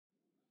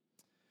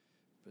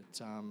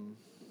But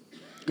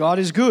God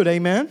is good,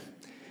 amen?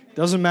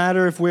 Doesn't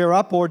matter if we're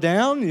up or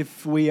down,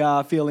 if we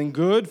are feeling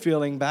good,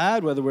 feeling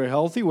bad, whether we're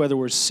healthy, whether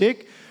we're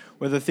sick,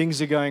 whether things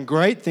are going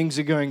great, things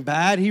are going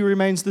bad, He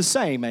remains the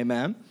same,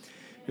 amen?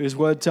 His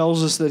word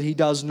tells us that He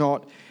does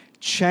not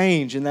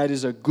change, and that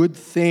is a good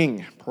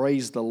thing.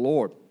 Praise the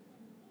Lord.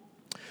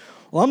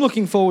 Well, I'm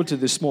looking forward to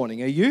this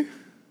morning. Are you?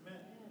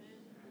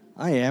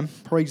 I am.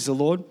 Praise the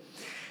Lord.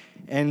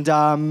 And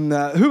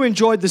who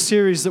enjoyed the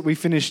series that we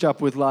finished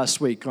up with last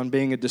week on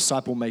being a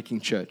disciple-making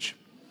church?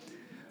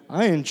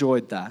 I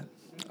enjoyed that.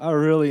 I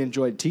really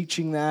enjoyed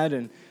teaching that,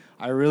 and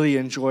I really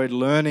enjoyed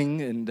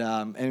learning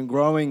and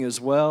growing as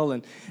well.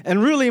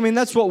 And really, I mean,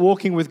 that's what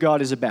walking with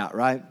God is about,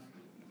 right?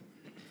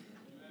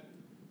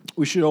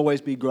 We should always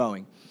be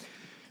growing.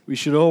 We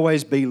should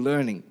always be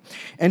learning.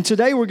 And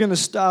today we're going to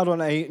start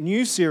on a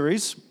new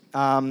series.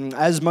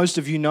 As most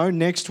of you know,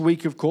 next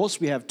week, of course,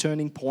 we have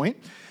Turning Point.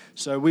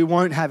 So we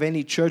won't have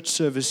any church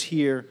service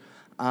here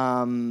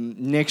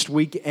next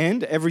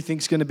weekend.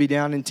 Everything's going to be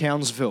down in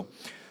Townsville.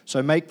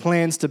 So make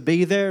plans to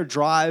be there,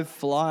 drive,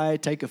 fly,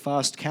 take a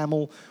fast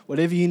camel,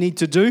 whatever you need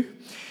to do.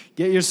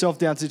 Get yourself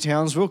down to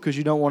Townsville because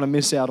you don't want to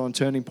miss out on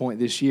Turning Point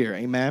this year.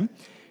 Amen?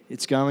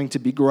 It's going to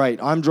be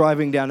great. I'm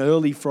driving down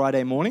early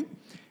Friday morning,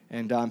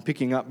 and I'm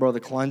picking up Brother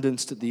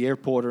Kleindienst at the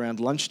airport around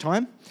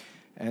lunchtime.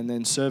 And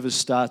then service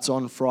starts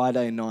on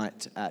Friday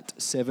night at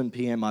 7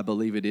 p.m., I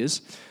believe it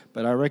is.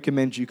 But I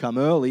recommend you come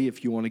early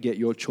if you want to get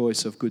your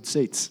choice of good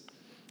seats.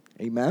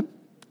 Amen?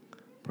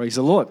 Praise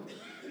the Lord.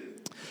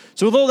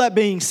 So with all that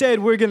being said,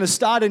 we're going to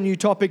start a new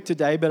topic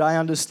today, but I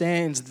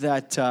understand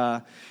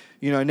that,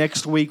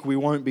 next week we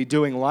won't be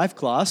doing life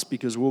class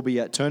because we'll be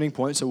at Turning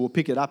Point, so we'll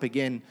pick it up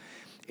again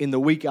in the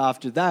week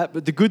after that.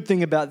 But the good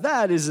thing about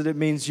that is that it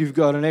means you've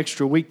got an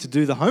extra week to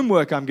do the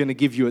homework I'm going to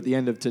give you at the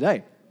end of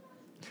today.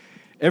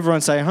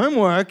 Everyone say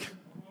homework.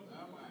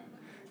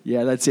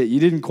 Yeah, that's it. You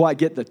didn't quite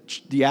get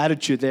the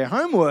attitude there.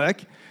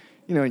 Homework.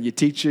 You know, your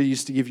teacher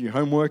used to give you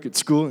homework at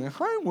school.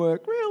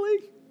 Homework,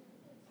 really?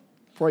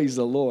 Praise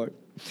the Lord.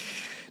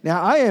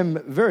 Now, I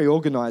am very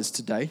organized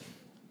today,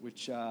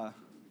 which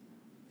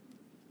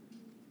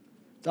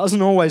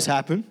doesn't always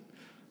happen,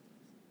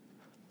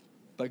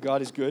 but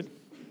God is good.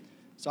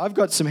 So I've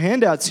got some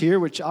handouts here,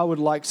 which I would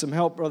like some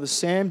help. Brother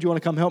Sam, do you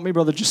want to come help me?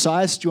 Brother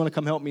Josias, do you want to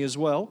come help me as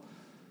well?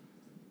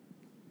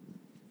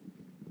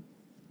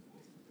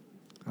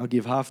 I'll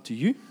give half to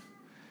you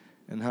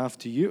and half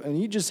to you.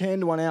 And you just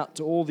hand one out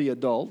to all the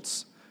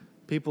adults.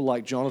 People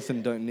like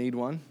Jonathan don't need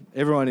one.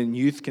 Everyone in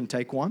youth can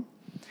take one.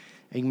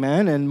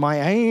 Amen. And my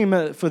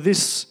aim for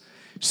this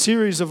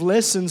series of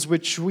lessons,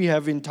 which we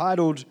have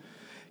entitled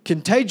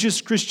Contagious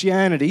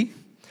Christianity,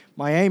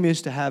 my aim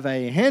is to have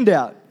a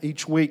handout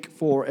each week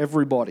for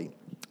everybody.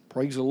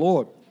 Praise the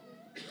Lord.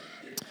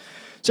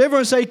 So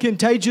everyone say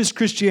contagious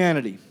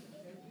Christianity.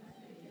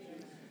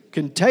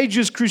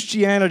 Contagious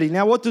Christianity.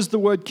 Now, what does the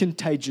word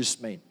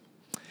contagious mean?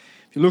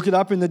 If you look it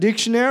up in the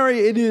dictionary,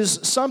 it is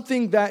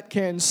something that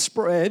can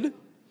spread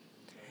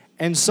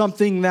and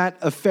something that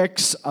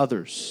affects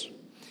others.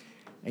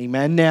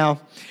 Amen.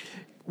 Now,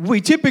 we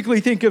typically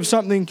think of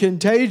something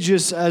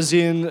contagious as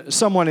in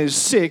someone is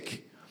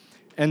sick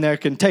and they're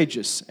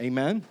contagious.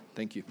 Amen.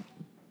 Thank you.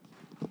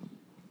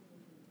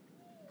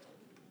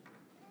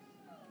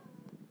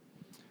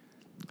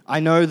 I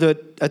know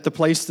that at the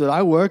place that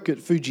I work, at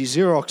Fuji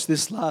Xerox,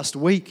 this last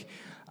week,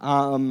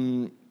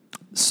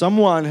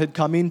 someone had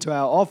come into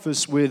our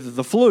office with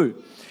the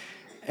flu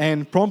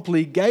and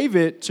promptly gave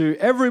it to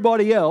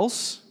everybody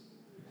else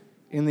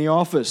in the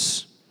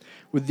office,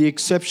 with the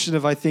exception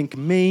of, I think,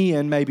 me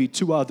and maybe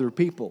 2 other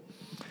people.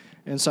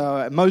 And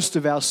so most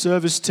of our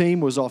service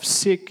team was off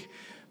sick.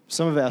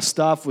 Some of our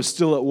staff was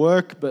still at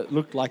work, but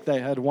looked like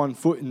they had one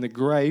foot in the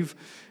grave.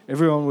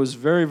 Everyone was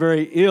very,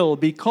 very ill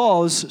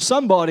because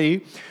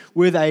somebody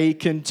with a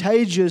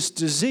contagious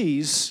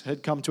disease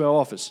had come to our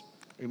office.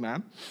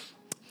 Amen.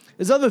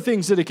 There's other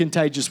things that are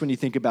contagious when you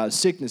think about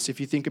sickness. If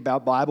you think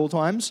about Bible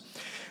times,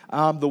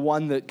 the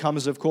one that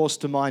comes, of course,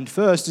 to mind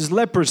first is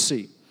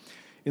leprosy.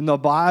 In the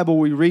Bible,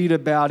 we read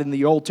about in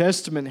the Old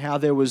Testament how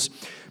there was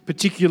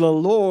particular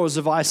laws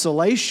of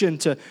isolation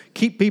to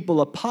keep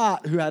people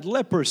apart who had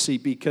leprosy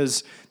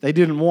because they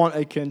didn't want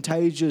a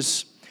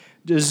contagious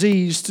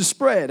disease to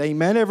spread.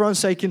 Amen. Everyone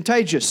say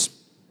contagious.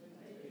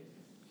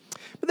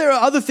 But there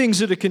are other things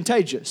that are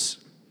contagious.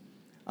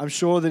 I'm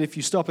sure that if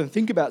you stop and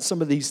think about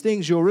some of these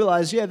things, you'll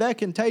realize, yeah, they're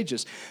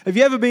contagious. Have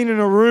you ever been in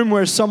a room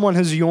where someone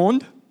has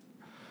yawned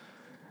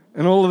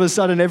and all of a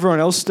sudden everyone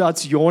else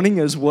starts yawning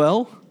as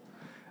well?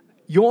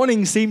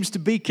 Yawning seems to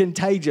be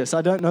contagious.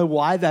 I don't know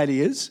why that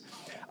is.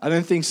 I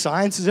don't think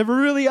science has ever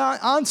really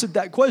answered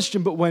that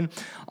question, but when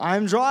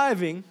I'm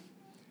driving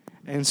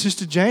and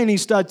Sister Janie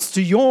starts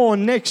to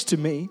yawn next to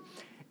me,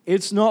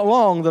 it's not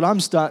long that I'm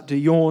starting to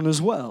yawn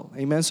as well.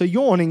 Amen. So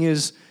yawning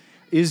is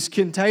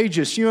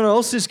contagious. You know what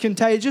else is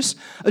contagious?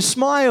 A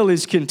smile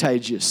is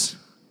contagious.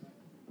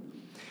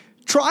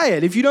 Try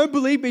it. If you don't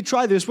believe me,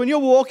 try this. When you're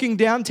walking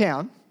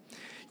downtown,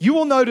 you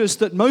will notice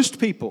that most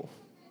people,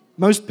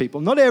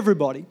 not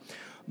everybody,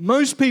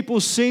 most people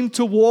seem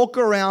to walk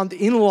around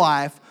in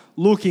life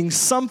looking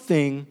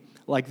something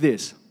like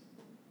this.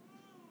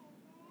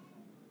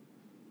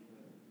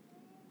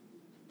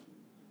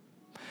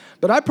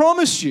 But I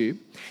promise you,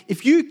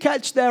 if you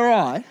catch their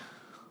eye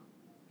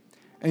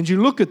and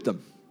you look at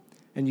them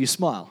and you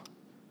smile.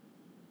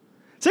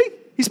 See,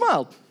 he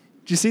smiled.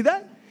 Did you see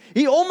that?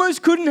 He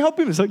almost couldn't help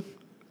him. It's like,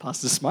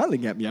 Pastor's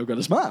smiling at me. I've got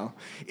to smile.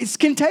 It's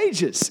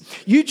contagious.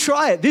 You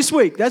try it this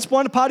week. That's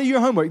one part of your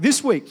homework.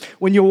 This week,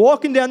 when you're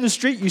walking down the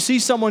street, you see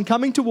someone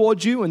coming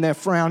towards you and they're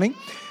frowning.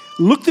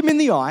 Look them in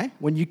the eye.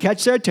 When you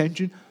catch their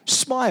attention,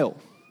 smile.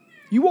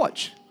 You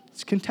watch.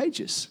 It's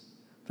contagious.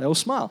 They'll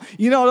smile.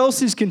 You know what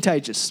else is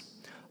contagious?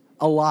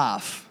 A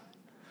laugh.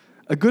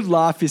 A good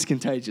laugh is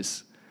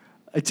contagious.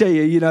 I tell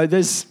you,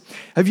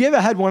 have you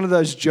ever had one of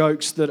those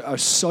jokes that are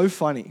so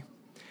funny?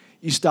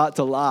 You start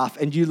to laugh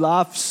and you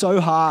laugh so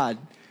hard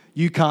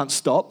you can't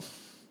stop.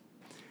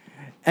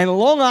 And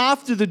long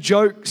after the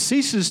joke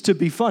ceases to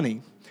be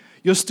funny,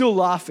 you're still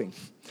laughing.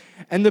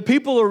 And the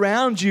people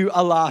around you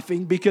are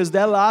laughing because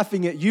they're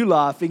laughing at you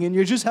laughing, and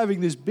you're just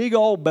having this big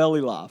old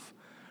belly laugh,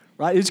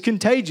 right? It's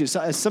contagious.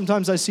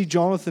 Sometimes I see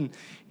Jonathan,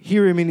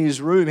 hear him in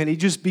his room, and he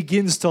just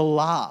begins to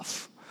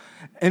laugh.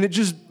 And it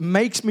just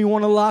makes me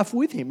want to laugh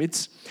with him.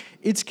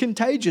 It's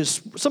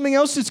contagious. Something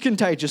else that's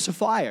contagious, a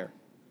fire.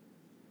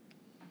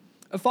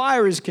 A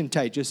fire is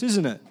contagious,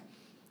 isn't it?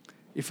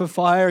 If a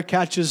fire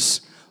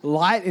catches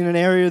light in an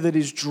area that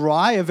is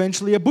dry,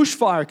 eventually a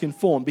bushfire can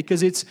form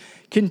because it's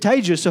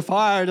contagious. A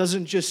fire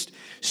doesn't just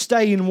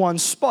stay in one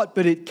spot,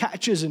 but it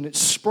catches and it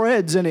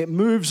spreads and it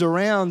moves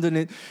around and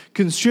it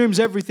consumes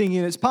everything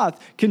in its path.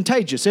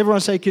 Contagious. Everyone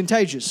say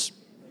contagious.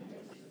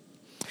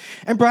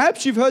 And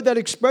perhaps you've heard that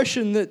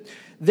expression that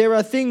there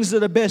are things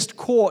that are best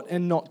caught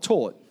and not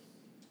taught.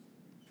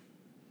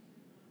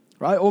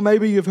 Right? Or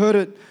maybe you've heard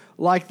it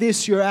like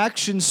this: your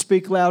actions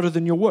speak louder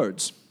than your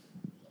words.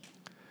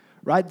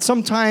 Right?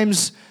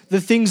 Sometimes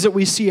the things that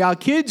we see our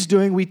kids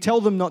doing, we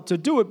tell them not to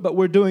do it, but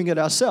we're doing it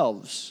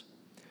ourselves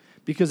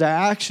because our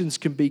actions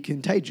can be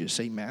contagious.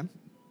 Amen.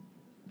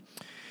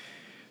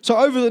 So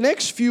over the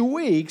next few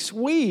weeks,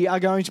 we are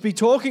going to be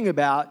talking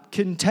about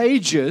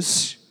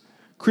contagious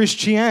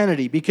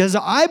Christianity, because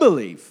I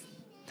believe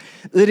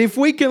that if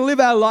we can live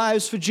our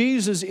lives for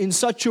Jesus in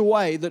such a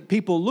way that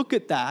people look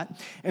at that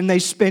and they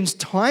spend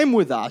time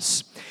with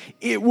us,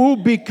 it will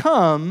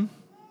become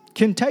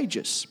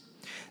contagious.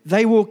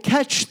 They will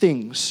catch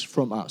things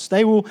from us.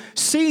 They will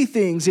see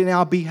things in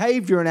our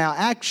behavior and our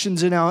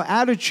actions and our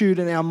attitude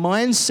and our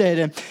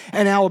mindset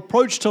and our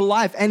approach to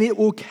life, and it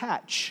will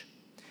catch.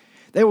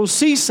 They will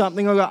see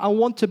something and go, I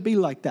want to be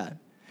like that.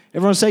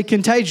 Everyone say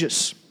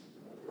contagious.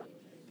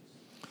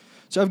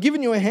 So I've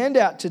given you a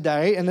handout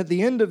today, and at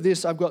the end of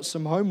this, I've got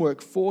some homework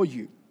for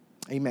you.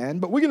 Amen.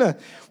 But we're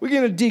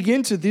gonna dig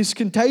into this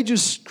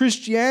contagious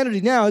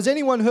Christianity. Now, has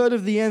anyone heard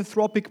of the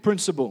anthropic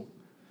principle?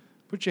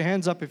 Put your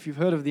hands up if you've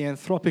heard of the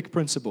anthropic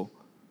principle.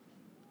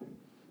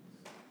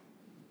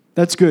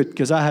 That's good,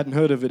 because I hadn't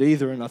heard of it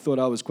either, and I thought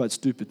I was quite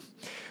stupid.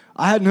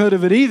 I hadn't heard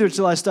of it either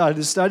until I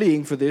started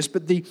studying for this.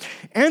 But the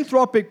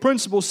anthropic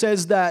principle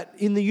says that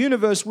in the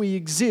universe we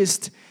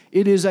exist,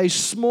 it is a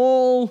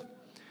small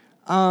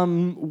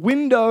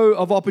window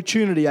of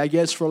opportunity, I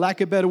guess, for lack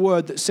of a better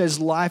word, that says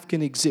life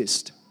can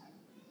exist.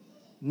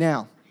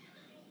 Now,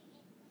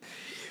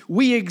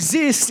 we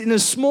exist in a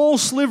small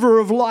sliver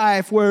of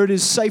life where it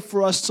is safe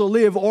for us to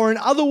live. Or in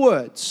other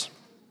words,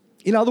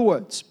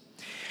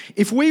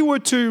 if we were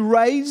to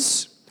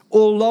raise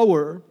or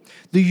lower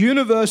the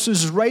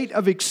universe's rate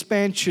of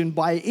expansion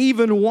by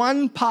even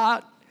 1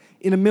 part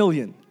in a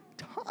million,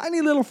 tiny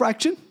little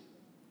fraction,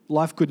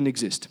 life couldn't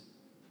exist.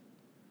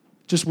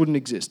 Just wouldn't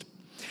exist.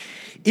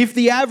 If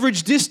the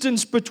average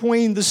distance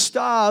between the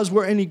stars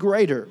were any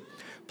greater,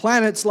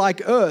 planets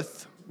like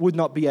Earth would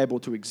not be able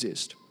to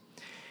exist.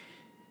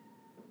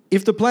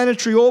 If the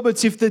planetary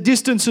orbits, if the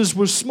distances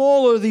were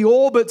smaller, the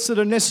orbits that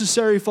are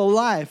necessary for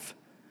life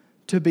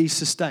to be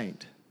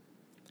sustained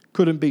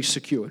couldn't be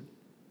secured.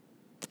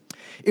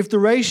 If the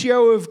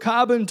ratio of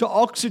carbon to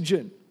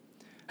oxygen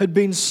had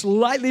been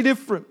slightly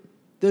different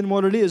than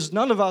what it is,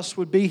 none of us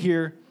would be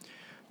here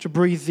to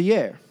breathe the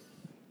air.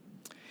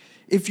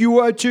 If you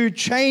were to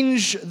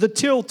change the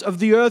tilt of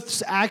the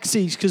Earth's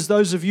axis, because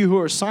those of you who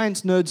are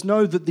science nerds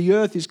know that the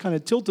Earth is kind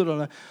of tilted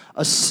on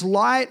a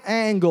slight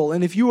angle,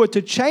 and if you were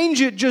to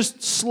change it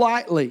just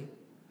slightly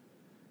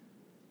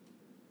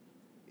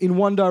in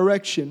one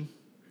direction,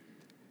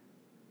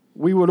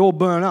 we would all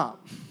burn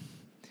up.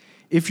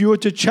 If you were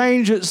to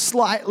change it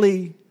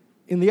slightly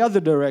in the other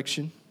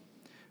direction,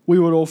 we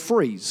would all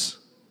freeze,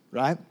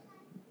 right?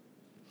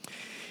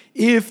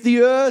 If the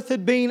Earth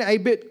had been a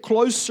bit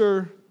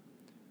closer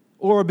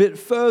or a bit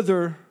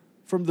further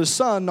from the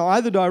sun,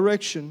 either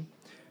direction,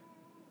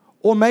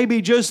 or maybe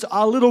just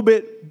a little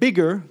bit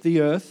bigger, the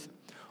Earth,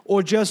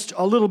 or just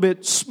a little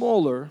bit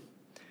smaller,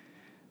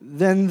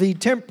 then the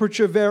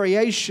temperature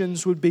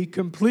variations would be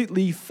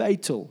completely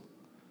fatal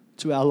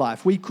to our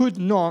life. We could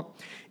not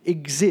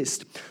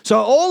exist. So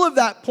all of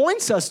that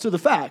points us to the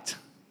fact,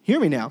 hear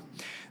me now,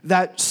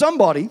 that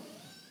somebody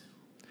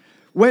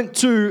went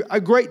to a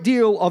great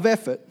deal of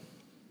effort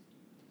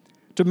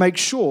to make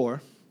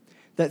sure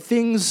that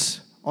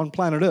things on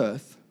planet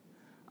Earth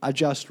are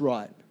just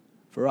right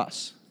for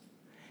us.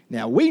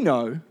 Now, we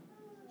know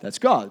that's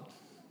God.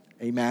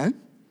 Amen?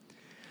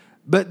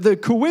 But the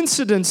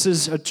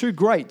coincidences are too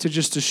great to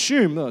just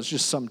assume, it's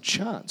just some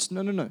chance.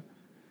 No.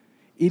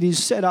 It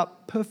is set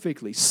up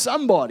perfectly.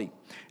 Somebody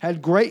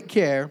had great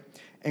care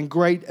and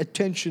great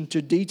attention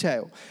to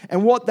detail.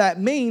 And what that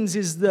means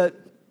is that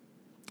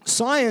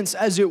science,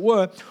 as it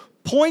were,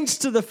 points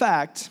to the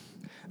fact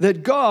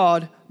that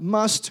God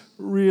must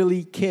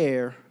really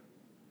care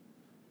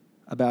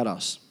about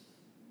us.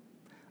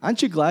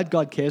 Aren't you glad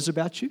God cares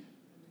about you?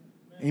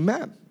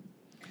 Amen.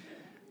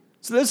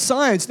 So that's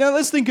science. Now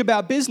let's think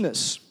about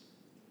business.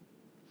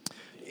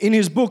 In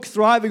his book,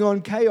 Thriving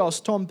on Chaos,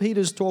 Tom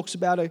Peters talks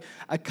about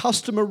a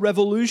customer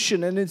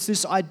revolution. And it's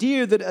this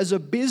idea that as a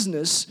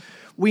business,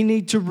 we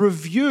need to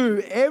review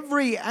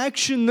every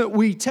action that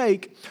we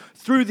take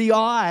through the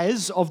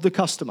eyes of the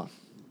customer.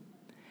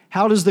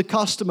 How does the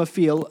customer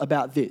feel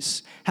about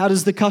this? How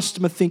does the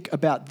customer think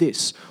about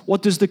this?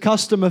 What does the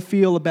customer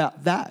feel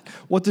about that?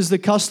 What does the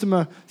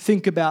customer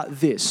think about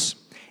this?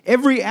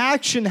 Every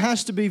action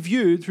has to be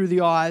viewed through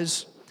the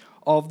eyes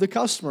of the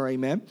customer,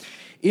 amen?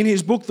 In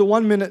his book, The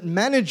 1 Minute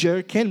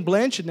Manager, Ken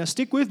Blanchard, now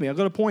stick with me, I've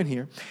got a point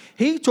here.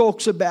 He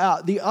talks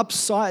about the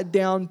upside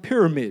down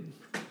pyramid,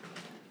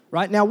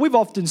 right? Now, we've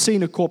often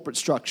seen a corporate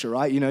structure,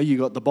 right? You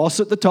got the boss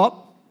at the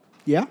top,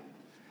 yeah?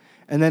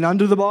 And then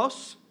under the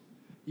boss,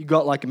 you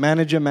got like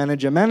manager,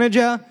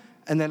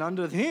 and then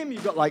under him, you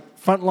got like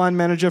frontline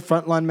manager.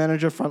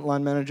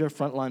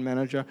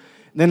 And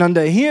then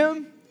under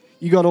him,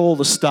 you got all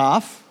the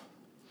staff.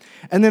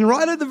 And then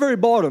right at the very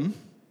bottom,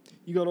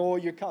 you got all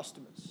your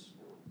customers,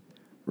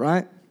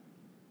 right?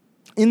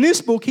 In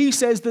this book, he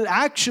says that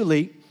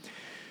actually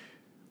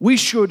we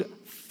should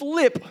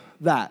flip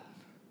that.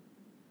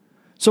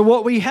 So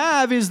what we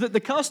have is that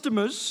the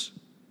customers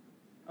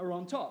are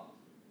on top,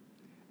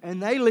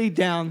 and they lead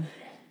down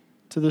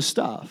to the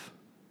staff.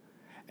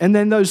 And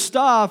then those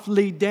staff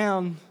lead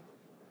down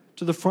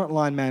to the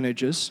frontline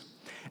managers,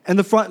 and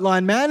the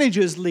frontline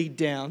managers lead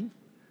down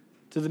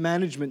to the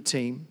management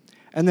team.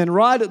 And then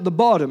right at the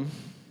bottom,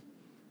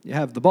 you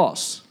have the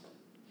boss.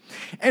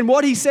 And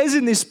what he says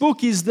in this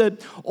book is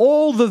that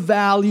all the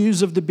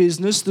values of the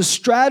business, the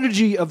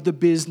strategy of the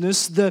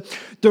business, the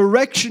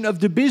direction of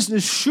the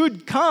business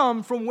should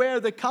come from where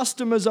the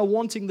customers are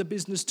wanting the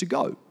business to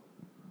go,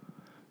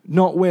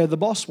 not where the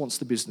boss wants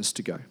the business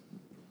to go.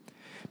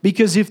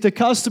 Because if the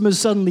customers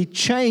suddenly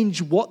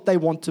change what they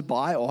want to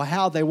buy or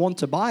how they want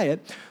to buy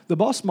it, the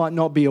boss might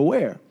not be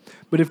aware.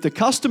 But if the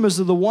customers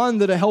are the one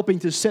that are helping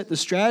to set the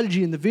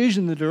strategy and the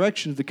vision, the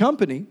direction of the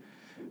company,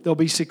 there'll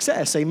be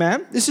success.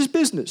 Amen? This is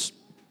business.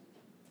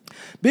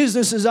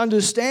 Businesses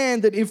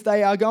understand that if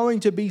they are going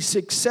to be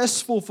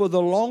successful for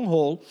the long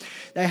haul,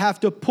 they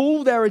have to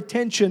pull their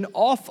attention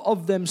off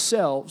of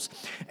themselves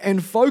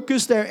and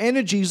focus their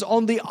energies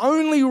on the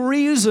only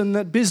reason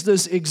that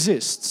business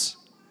exists.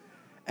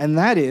 And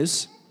that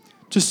is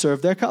to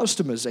serve their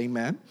customers.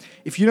 Amen?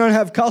 If you don't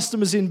have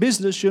customers in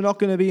business, you're not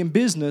going to be in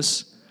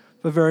business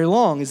for very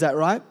long. Is that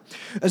right?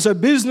 And so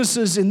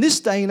businesses in this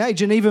day and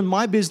age, and even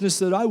my business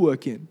that I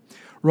work in,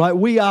 right,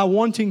 we are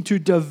wanting to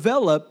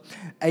develop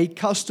a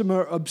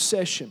customer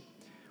obsession.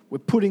 We're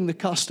putting the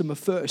customer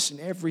first in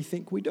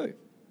everything we do.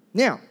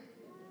 Now,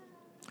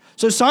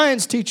 so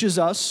science teaches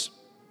us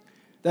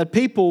that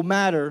people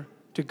matter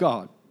to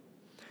God.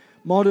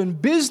 Modern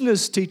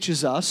business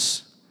teaches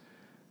us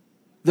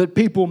that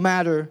people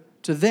matter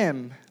to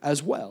them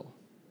as well.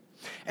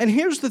 And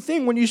here's the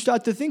thing, when you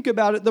start to think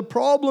about it, the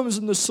problems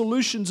and the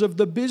solutions of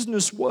the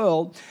business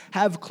world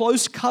have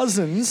close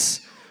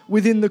cousins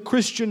within the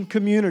Christian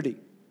community.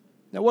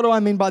 Now, what do I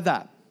mean by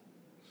that?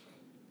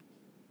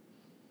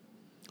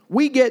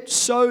 We get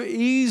so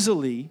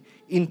easily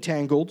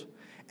entangled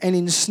and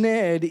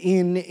ensnared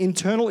in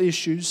internal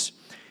issues,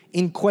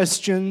 in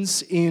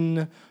questions,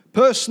 in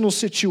personal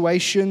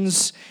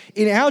situations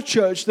in our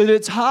church that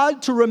it's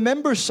hard to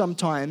remember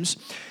sometimes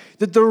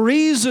that the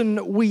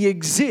reason we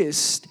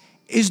exist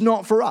is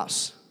not for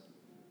us.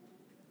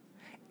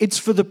 It's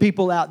for the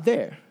people out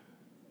there.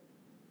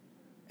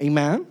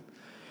 Amen?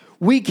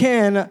 We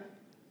can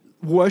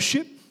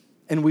worship,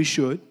 and we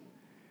should.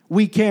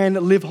 We can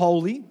live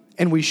holy,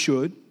 and we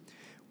should.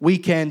 We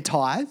can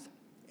tithe,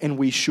 and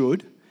we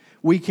should.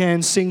 We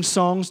can sing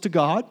songs to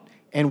God,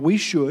 and we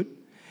should.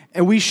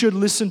 And we should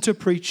listen to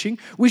preaching.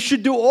 We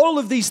should do all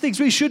of these things.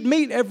 We should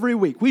meet every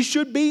week. We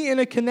should be in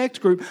a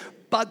connect group.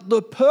 But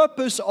the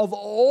purpose of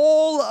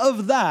all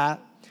of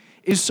that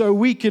is so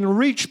we can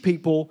reach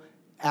people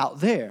out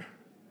there.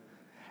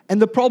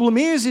 And the problem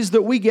is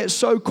that we get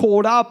so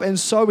caught up and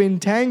so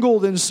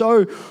entangled and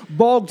so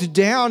bogged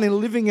down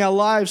in living our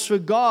lives for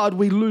God,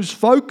 we lose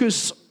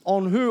focus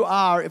on who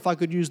are, if I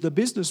could use the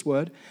business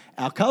word,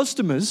 our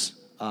customers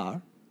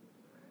are.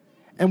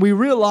 And we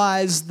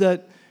realize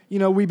that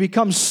we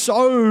become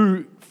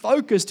so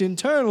focused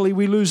internally,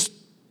 we lose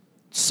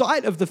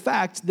sight of the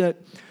fact that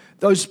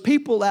those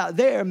people out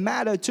there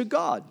matter to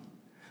God.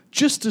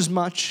 just as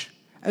much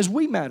as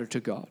we matter to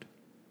God.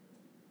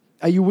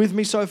 Are you with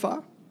me so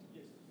far?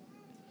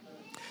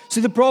 See,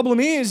 the problem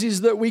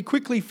is that we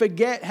quickly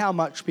forget how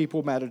much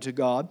people matter to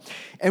God,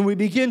 and we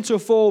begin to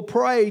fall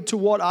prey to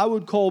what I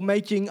would call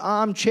making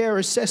armchair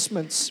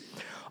assessments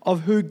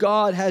of who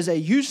God has a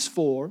use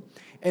for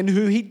and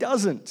who He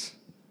doesn't.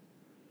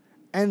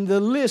 And the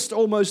list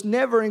almost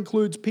never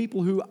includes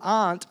people who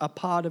aren't a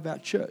part of our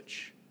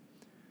church.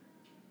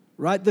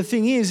 Right? The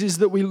thing is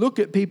that we look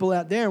at people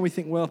out there and we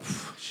think, well,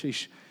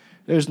 sheesh,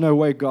 there's no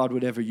way God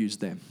would ever use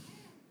them.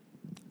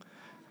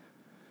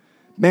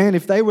 Man,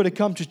 if they were to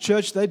come to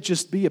church, they'd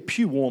just be a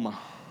pew warmer.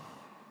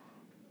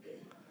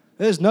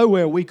 There's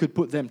nowhere we could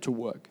put them to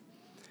work.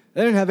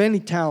 They don't have any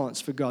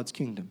talents for God's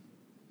kingdom.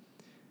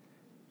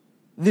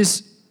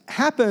 This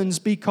happens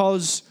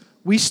because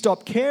we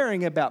stop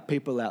caring about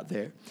people out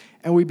there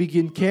and we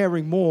begin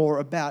caring more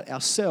about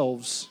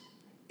ourselves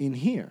in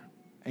here.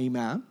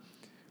 Amen.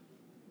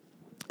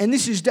 And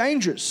this is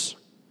dangerous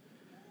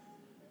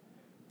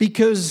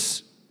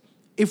because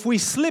if we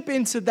slip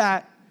into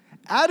that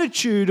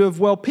attitude of,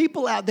 well,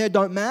 people out there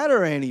don't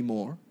matter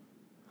anymore,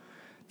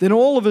 then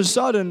all of a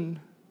sudden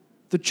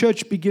the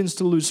church begins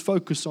to lose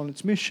focus on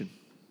its mission.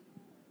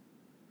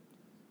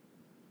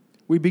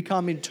 We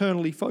become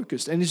internally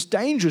focused. And it's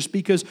dangerous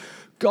because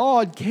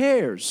God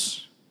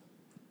cares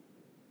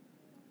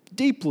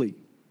deeply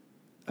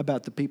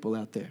about the people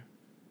out there.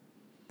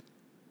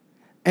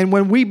 And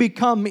when we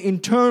become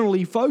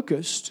internally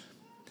focused,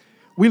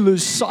 we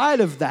lose sight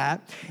of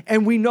that,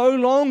 and we no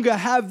longer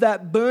have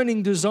that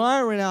burning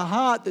desire in our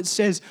heart that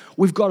says,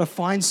 we've got to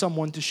find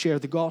someone to share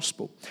the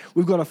gospel.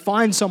 We've got to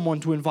find someone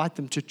to invite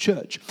them to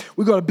church.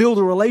 We've got to build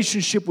a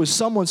relationship with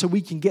someone so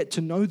we can get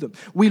to know them.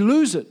 We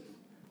lose it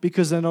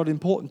because they're not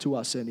important to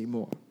us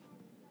anymore.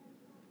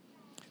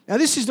 Now,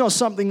 this is not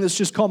something that's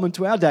just common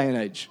to our day and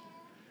age.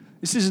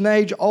 This is an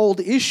age-old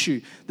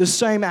issue. The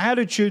same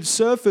attitude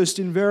surfaced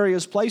in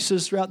various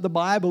places throughout the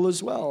Bible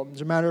as well.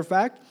 As a matter of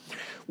fact,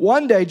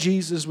 one day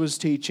Jesus was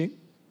teaching,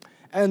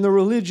 and the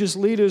religious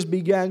leaders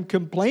began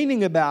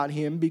complaining about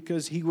him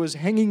because he was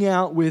hanging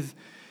out with,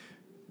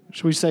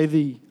 shall we say,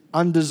 the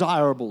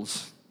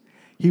undesirables.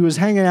 He was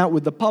hanging out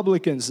with the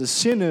publicans, the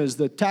sinners,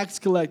 the tax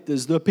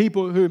collectors, the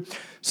people who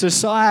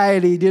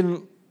society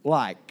didn't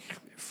like,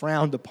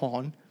 frowned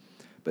upon.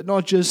 But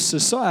not just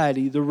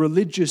society, the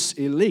religious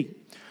elite,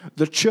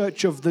 the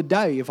church of the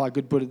day, if I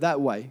could put it that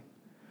way,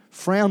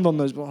 frowned on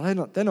those. Well,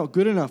 they're not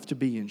good enough to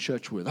be in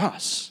church with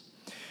us.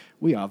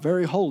 We are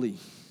very holy.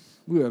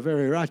 We are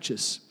very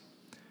righteous.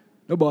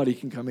 Nobody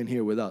can come in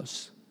here with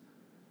us.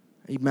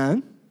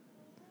 Amen?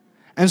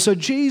 And so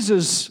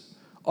Jesus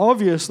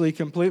obviously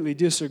completely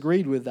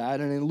disagreed with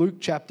that. And in Luke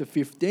chapter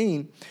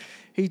 15,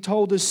 he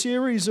told a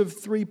series of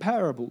 3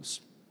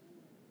 parables.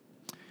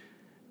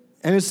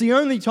 And it's the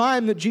only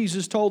time that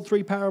Jesus told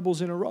 3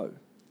 parables in a row.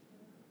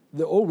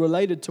 They're all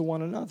related to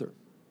one another.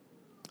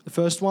 The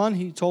first one,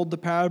 he told the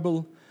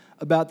parable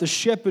about the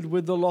shepherd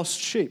with the lost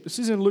sheep. This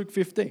is in Luke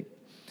 15.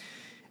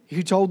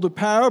 He told the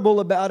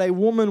parable about a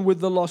woman with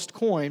the lost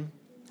coin,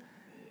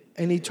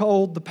 and he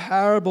told the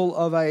parable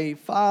of a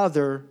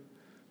father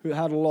who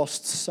had a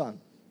lost son.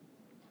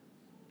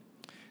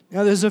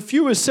 Now, there's a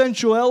few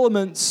essential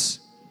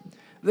elements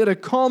that are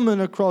common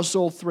across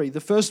all 3.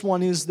 The first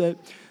one is that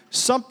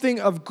something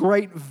of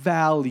great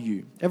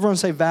value. Everyone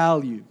say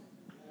value.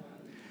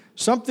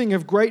 Something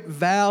of great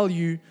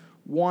value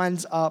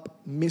winds up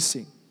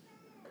missing.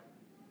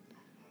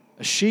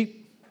 A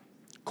sheep,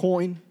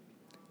 coin,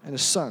 and a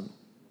son.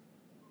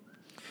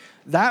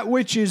 That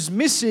which is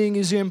missing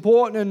is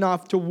important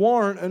enough to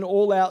warrant an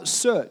all-out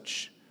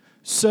search.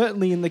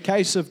 Certainly in the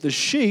case of the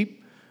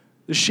sheep,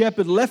 the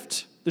shepherd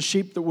left the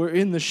sheep that were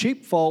in the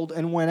sheepfold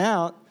and went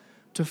out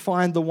to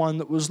find the one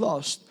that was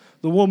lost.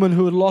 The woman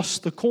who had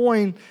lost the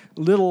coin,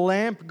 little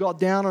lamp, got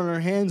down on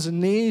her hands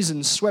and knees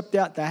and swept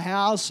out the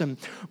house and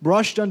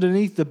brushed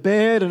underneath the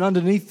bed and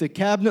underneath the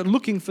cabinet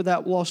looking for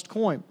that lost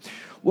coin.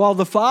 While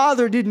the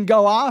father didn't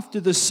go after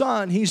the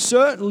son, he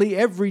certainly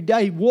every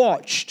day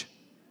watched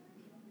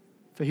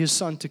for his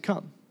son to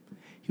come.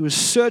 He was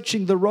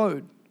searching the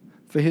road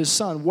for his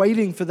son,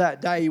 waiting for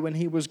that day when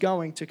he was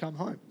going to come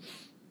home.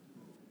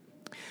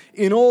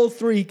 In all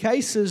 3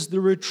 cases, the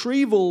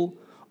retrieval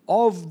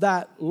of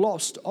that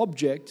lost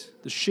object,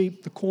 the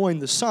sheep, the coin,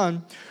 the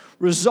son,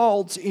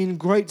 results in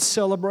great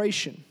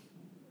celebration.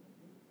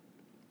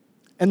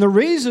 And the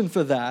reason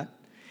for that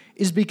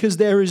is because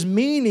there is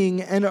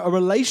meaning and a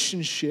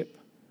relationship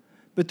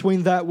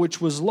between that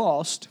which was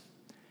lost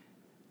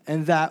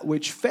and that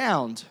which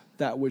found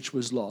that which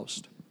was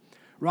lost.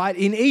 Right?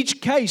 In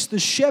each case, the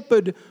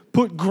shepherd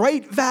put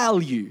great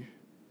value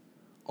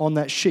on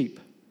that sheep.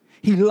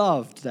 He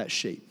loved that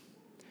sheep.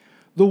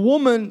 The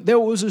woman, there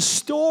was a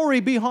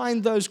story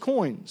behind those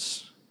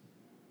coins.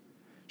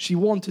 She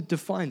wanted to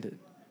find it.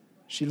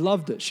 She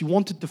loved it. She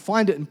wanted to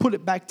find it and put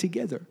it back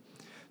together.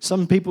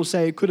 Some people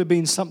say it could have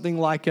been something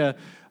like a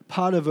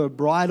part of a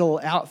bridal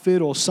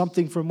outfit or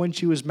something from when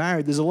she was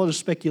married. There's a lot of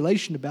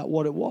speculation about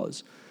what it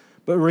was.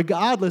 But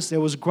regardless, there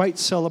was great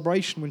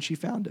celebration when she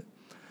found it.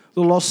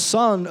 The lost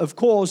son, of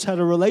course, had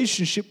a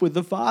relationship with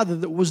the Father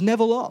that was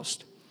never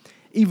lost,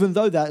 even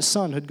though that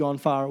son had gone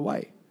far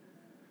away.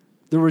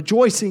 The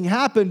rejoicing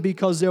happened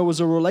because there was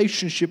a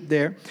relationship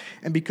there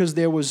and because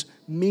there was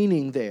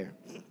meaning there.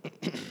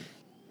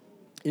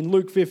 In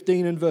Luke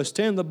 15 and verse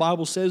 10, the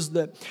Bible says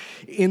that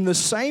in the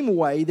same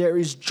way there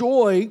is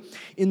joy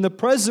in the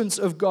presence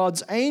of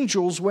God's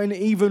angels when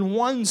even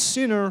one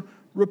sinner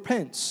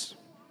repents.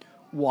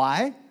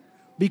 Why?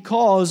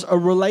 Because a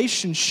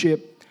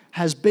relationship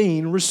has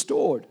been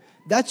restored.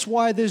 That's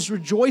why there's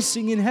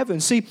rejoicing in heaven.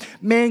 See,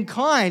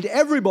 mankind,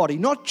 everybody,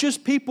 not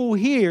just people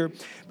here,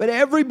 but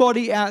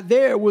everybody out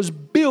there was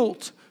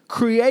built,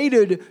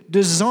 created,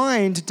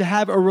 designed to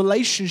have a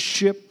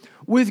relationship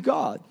with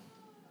God.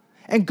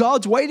 And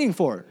God's waiting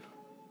for it.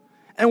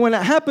 And when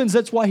it happens,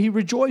 that's why He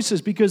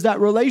rejoices, because that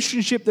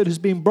relationship that has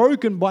been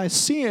broken by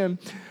sin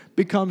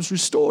becomes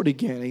restored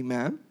again.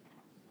 Amen.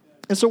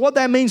 And so what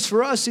that means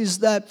for us is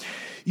that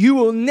you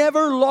will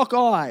never lock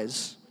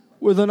eyes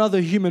with another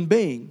human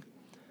being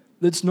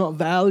that's not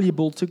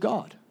valuable to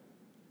God.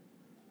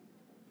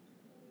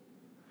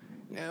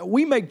 Now,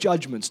 we make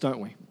judgments, don't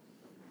we?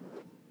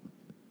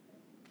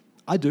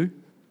 I do.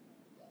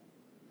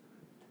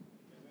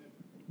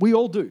 We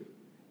all do.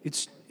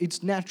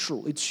 It's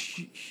natural.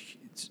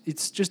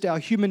 It's just our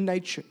human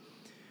nature.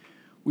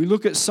 We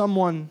look at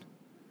someone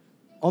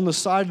on the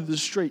side of the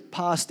street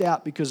passed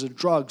out because of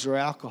drugs or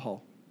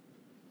alcohol.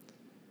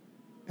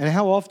 And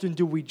how often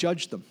do we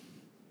judge them?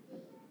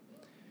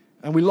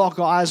 And we lock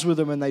eyes with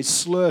them and they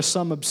slur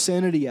some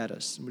obscenity at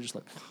us. And we're just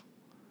like,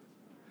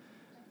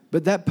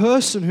 but that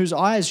person whose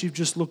eyes you've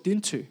just looked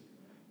into,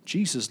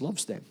 Jesus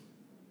loves them.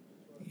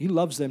 He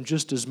loves them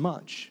just as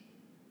much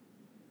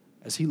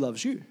as He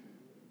loves you,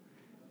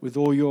 with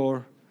all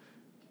your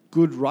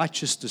good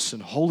righteousness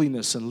and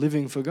holiness and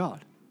living for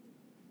God.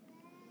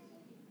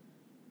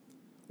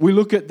 We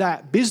look at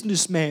that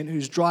businessman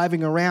who's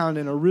driving around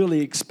in a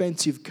really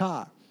expensive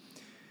car,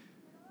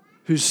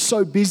 who's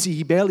so busy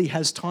he barely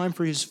has time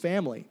for his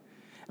family.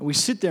 And we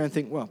sit there and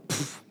think, well,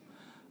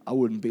 I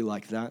wouldn't be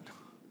like that.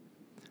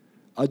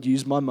 I'd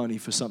use my money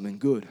for something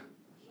good.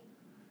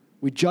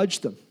 We judge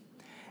them.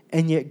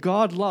 And yet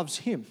God loves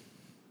him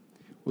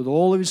with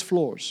all of his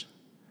flaws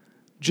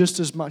just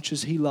as much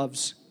as He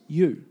loves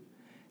you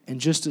and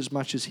just as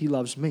much as He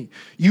loves me.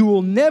 You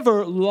will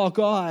never lock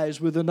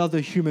eyes with another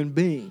human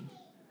being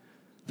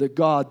that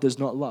God does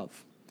not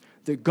love,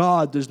 that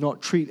God does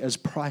not treat as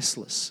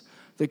priceless,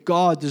 that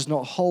God does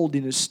not hold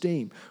in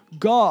esteem.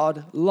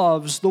 God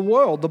loves the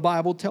world. The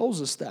Bible tells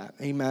us that.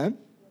 Amen.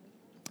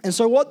 And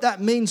so what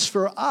that means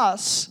for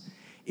us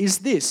is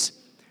this.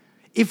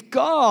 If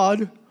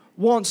God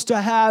wants to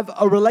have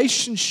a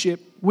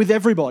relationship with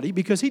everybody,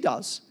 because He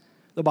does,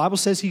 the Bible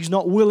says He's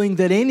not willing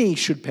that any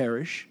should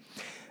perish.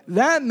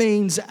 That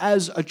means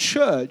as a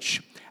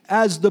church,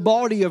 as the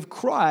body of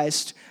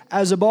Christ,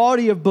 as a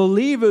body of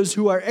believers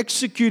who are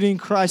executing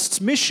Christ's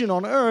mission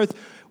on earth,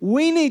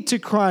 we need to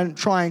try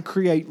and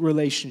create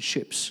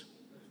relationships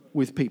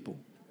with people.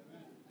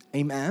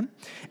 Amen.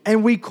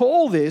 And we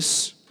call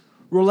this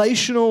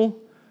relational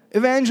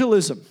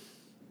evangelism.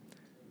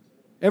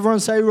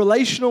 Everyone say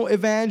relational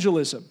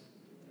evangelism.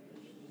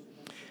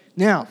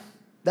 Now,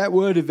 that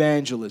word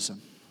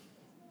evangelism.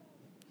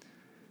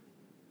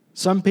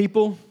 Some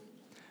people,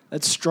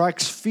 that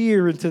strikes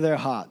fear into their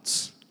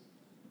hearts.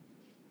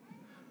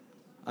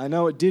 I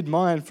know it did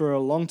mine for a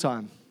long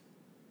time.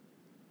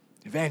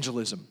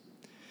 Evangelism.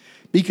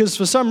 Because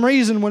for some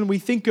reason, when we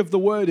think of the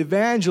word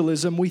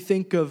evangelism, we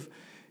think of,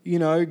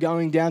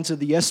 going down to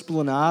the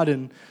Esplanade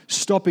and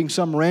stopping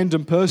some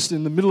random person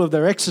in the middle of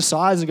their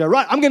exercise and go,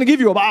 right, I'm going to give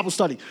you a Bible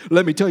study.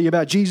 Let me tell you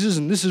about Jesus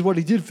and this is what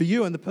He did for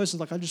you. And the person's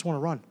like, I just want to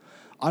run.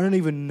 I don't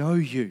even know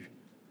you.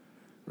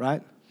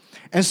 Right?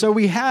 And so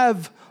we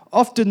have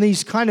often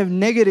these kind of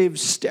negative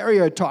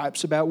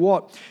stereotypes about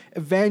what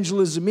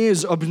evangelism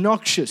is: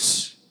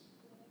 obnoxious,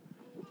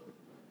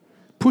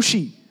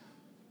 pushy,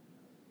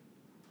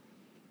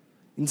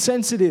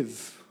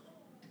 insensitive,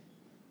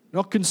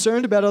 not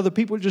concerned about other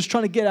people, just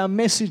trying to get our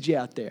message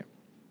out there.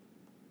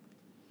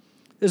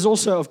 There's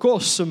also, of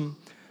course,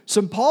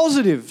 some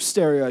positive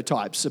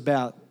stereotypes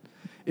about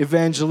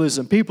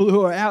evangelism. People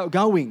who are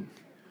outgoing,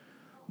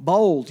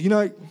 bold. Can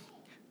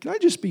I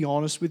just be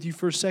honest with you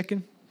for a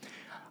second?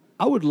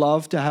 I would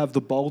love to have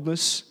the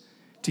boldness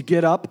to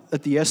get up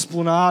at the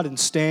Esplanade and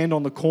stand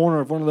on the corner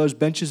of one of those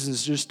benches and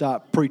just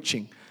start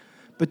preaching.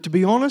 But to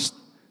be honest,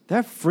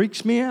 that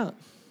freaks me out.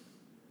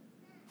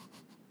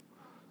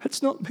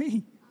 That's not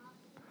me.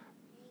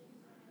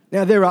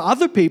 Now, there are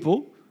other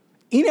people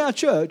in our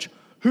church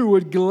who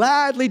would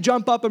gladly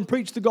jump up and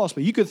preach the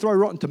gospel. You could throw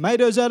rotten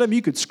tomatoes at them.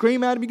 You could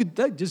scream at them.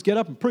 They'd just get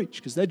up and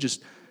preach because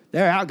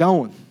they're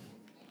outgoing.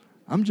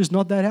 I'm just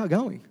not that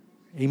outgoing.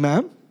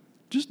 Amen?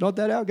 Just not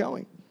that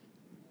outgoing.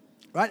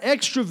 Right?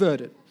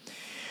 Extroverted.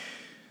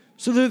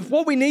 So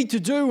what we need to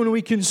do when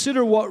we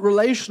consider what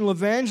relational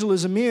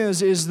evangelism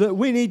is that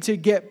we need to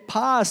get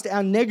past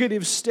our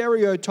negative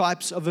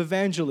stereotypes of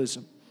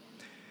evangelism.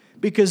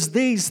 Because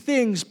these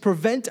things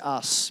prevent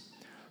us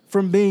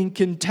from being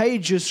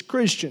contagious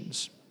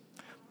Christians.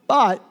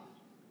 But,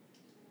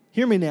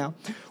 hear me now,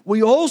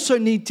 we also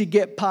need to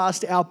get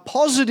past our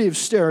positive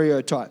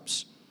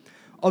stereotypes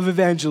of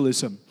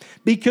evangelism,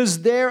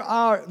 because there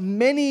are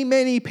many,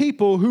 many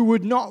people who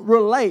would not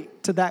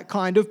relate to that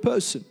kind of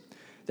person,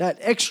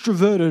 that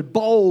extroverted,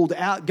 bold,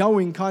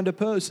 outgoing kind of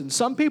person.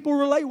 Some people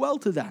relate well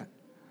to that,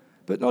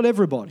 but not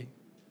everybody.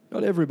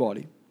 Not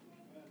everybody.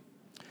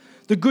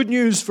 The good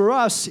news for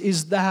us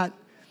is that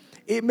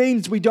it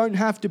means we don't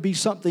have to be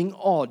something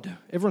odd.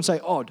 Everyone say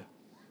odd.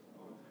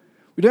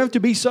 We don't have to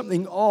be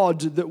something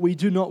odd that we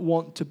do not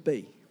want to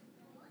be.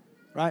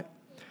 Right?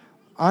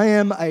 I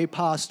am a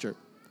pastor.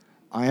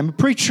 I am a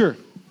preacher.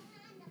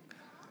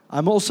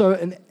 I'm also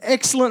an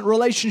excellent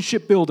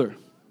relationship builder.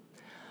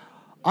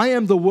 I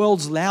am the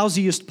world's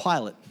lousiest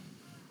pilot.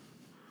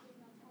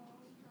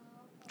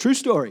 True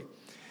story.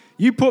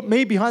 You put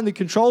me behind the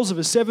controls of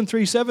a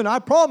 737, I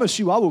promise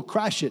you I will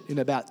crash it in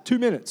about 2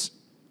 minutes.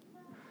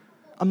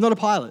 I'm not a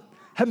pilot.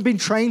 Haven't been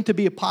trained to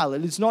be a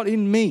pilot. It's not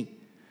in me,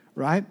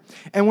 right?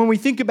 And when we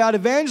think about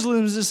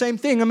evangelism, it's the same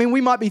thing. I mean,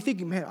 we might be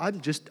thinking, man,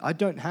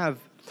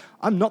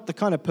 I'm not the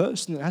kind of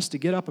person that has to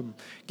get up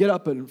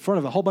in front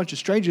of a whole bunch of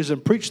strangers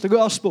and preach the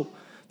gospel.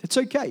 It's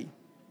okay.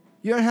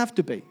 You don't have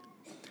to be.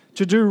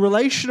 To do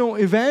relational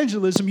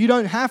evangelism, you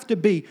don't have to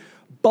be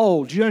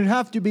bold. You don't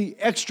have to be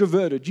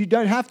extroverted. You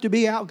don't have to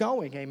be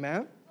outgoing.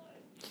 Amen?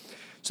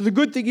 So the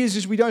good thing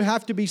is we don't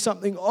have to be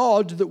something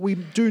odd that we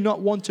do not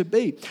want to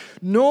be.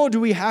 Nor do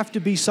we have to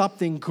be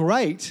something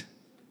great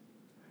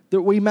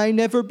that we may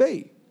never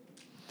be.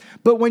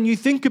 But when you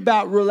think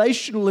about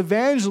relational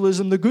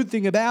evangelism, the good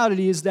thing about it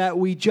is that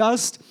we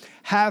just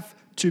have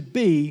to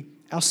be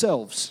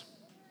ourselves.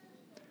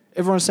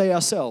 Everyone say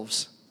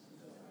ourselves.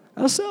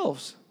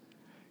 Ourselves.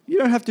 You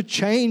don't have to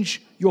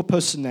change your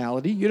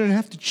personality. You don't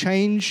have to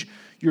change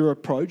your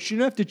approach. You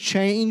don't have to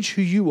change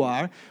who you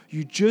are.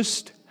 You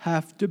just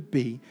have to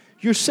be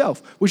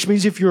yourself. Which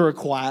means if you're a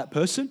quiet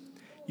person,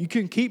 you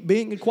can keep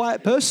being a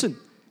quiet person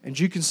and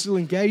you can still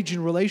engage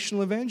in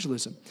relational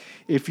evangelism.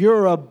 If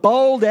you're a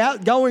bold,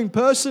 outgoing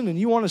person and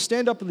you want to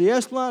stand up at the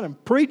Esplanade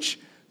and preach,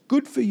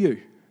 good for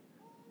you.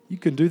 You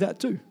can do that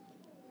too.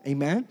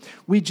 Amen?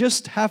 We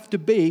just have to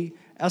be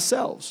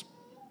ourselves.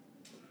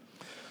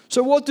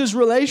 So what does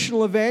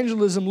relational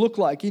evangelism look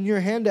like? In your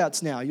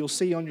handouts now, you'll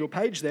see on your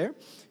page there,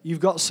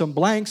 you've got some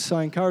blanks.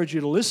 I encourage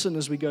you to listen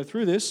as we go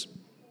through this.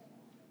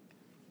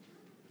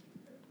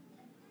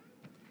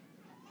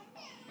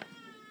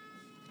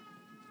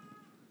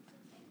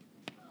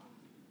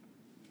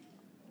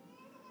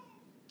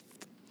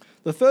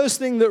 The first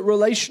thing that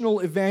relational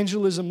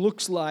evangelism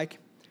looks like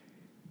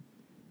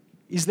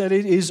is that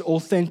it is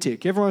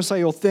authentic. Everyone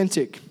say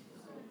authentic.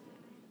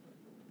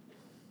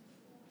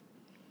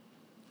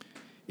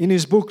 In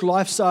his book,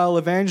 Lifestyle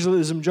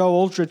Evangelism, Joe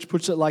Aldrich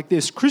puts it like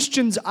this.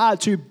 Christians are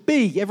to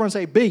be, everyone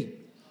say be.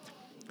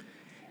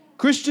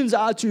 Christians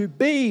are to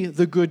be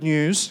the good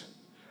news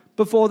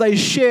before they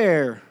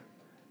share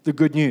the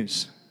good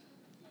news.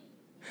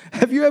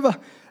 Have you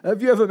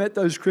ever met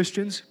those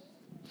Christians?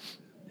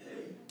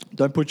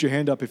 Don't put your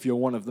hand up if you're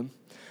one of them.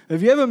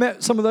 Have you ever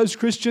met some of those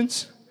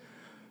Christians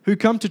who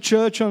come to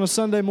church on a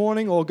Sunday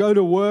morning or go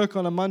to work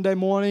on a Monday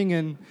morning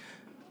and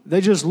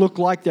they just look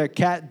like their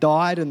cat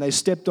died and they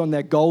stepped on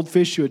that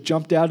goldfish who had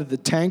jumped out of the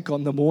tank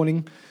on the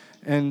morning.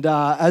 And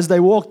as they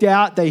walked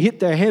out, they hit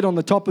their head on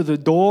the top of the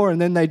door and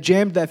then they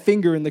jammed their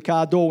finger in the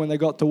car door when they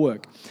got to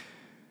work.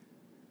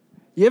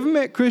 You ever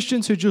met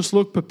Christians who just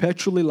look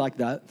perpetually like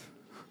that?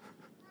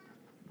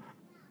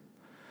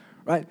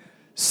 Right?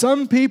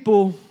 Some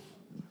people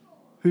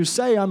who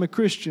say I'm a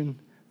Christian,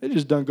 they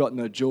just don't got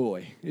no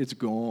joy. It's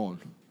gone.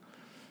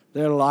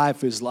 Their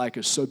life is like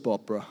a soap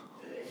opera.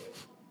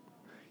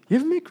 You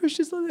ever met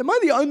Christians like that? Am I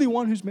the only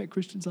one who's met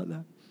Christians like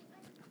that?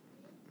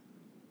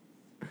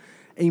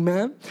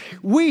 Amen.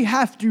 We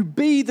have to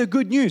be the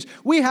good news.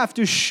 We have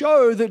to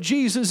show that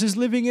Jesus is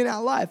living in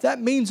our life.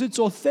 That means it's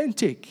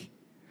authentic,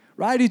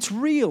 right? It's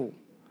real.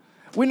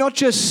 We're not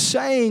just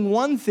saying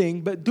one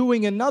thing but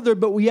doing another,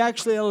 but we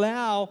actually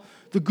allow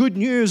the good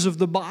news of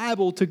the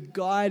Bible to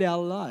guide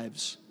our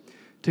lives,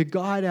 to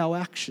guide our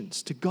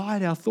actions, to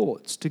guide our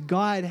thoughts, to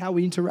guide how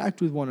we interact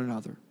with one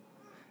another.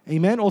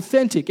 Amen.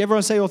 Authentic.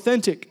 Everyone say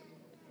authentic.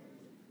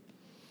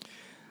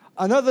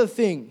 Another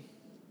thing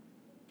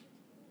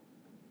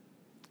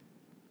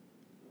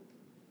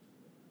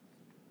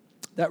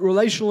that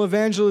relational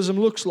evangelism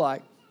looks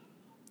like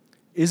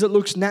is it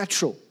looks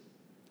natural.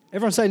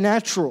 Everyone say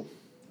natural.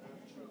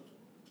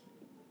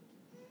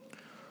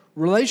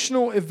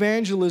 Relational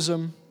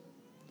evangelism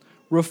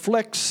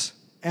reflects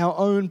our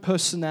own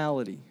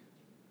personality.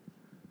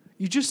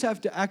 You just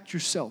have to act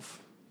yourself.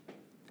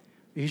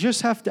 You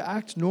just have to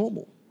act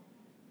normal.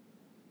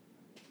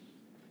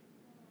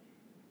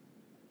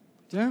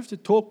 You don't have to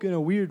talk in a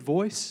weird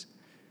voice.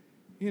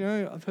 You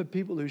know, I've had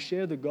people who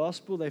share the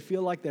gospel, they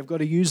feel like they've got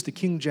to use the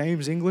King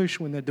James English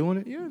when they're doing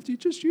it. You don't have to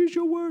just use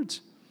your words.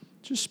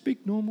 Just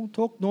speak normal,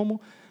 talk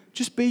normal.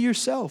 Just be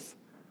yourself.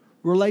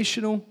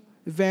 Relational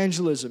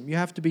evangelism. You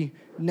have to be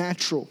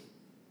natural.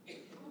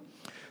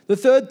 The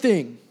third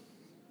thing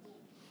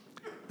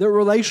that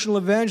relational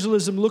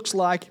evangelism looks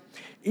like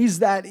is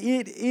that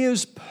it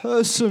is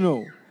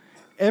personal.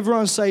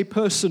 Everyone say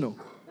personal.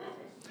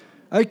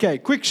 Okay,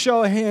 quick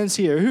show of hands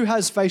here. Who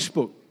has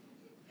Facebook?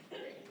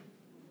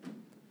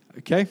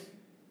 Okay.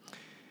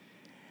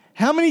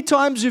 How many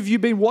times have you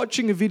been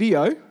watching a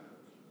video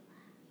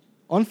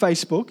on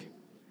Facebook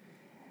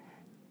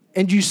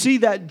and you see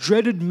that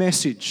dreaded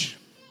message?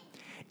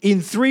 In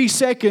 3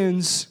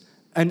 seconds,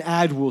 an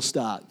ad will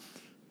start.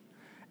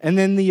 And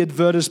then the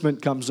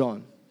advertisement comes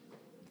on.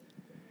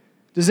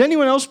 Does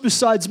anyone else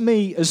besides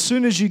me, as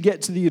soon as you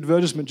get to the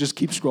advertisement, just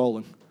keep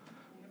scrolling?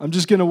 I'm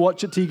just going to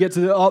watch it till you get to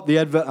the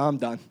advert. I'm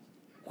done.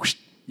 Whoosh,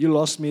 you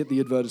lost me at the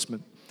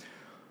advertisement.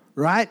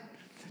 Right?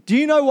 Do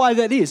you know why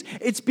that is?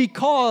 It's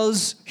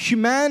because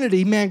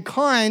humanity,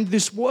 mankind,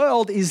 this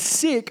world is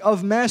sick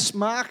of mass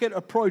market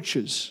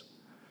approaches.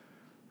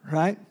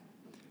 Right?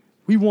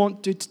 We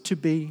want it to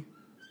be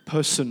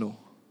personal.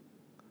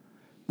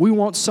 We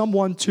want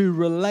someone to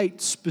relate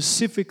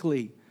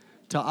specifically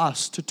to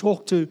us, to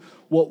talk to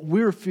what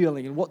we're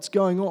feeling and what's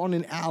going on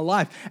in our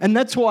life. And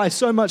that's why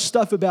so much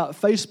stuff about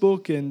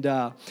Facebook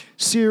and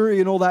Siri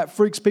and all that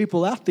freaks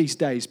people out these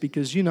days.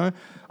 Because,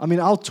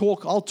 I'll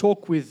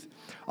talk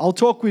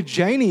with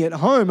Janie at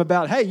home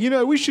about,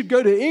 hey, we should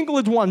go to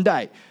England one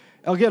day.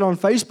 I'll get on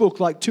Facebook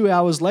like 2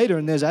 hours later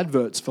and there's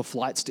adverts for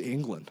flights to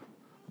England.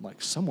 I'm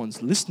like,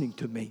 someone's listening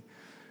to me.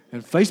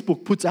 And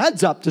Facebook puts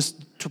ads up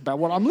just about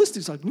what I'm listening.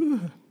 It's like,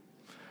 ugh.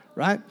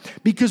 Right?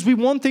 Because we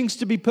want things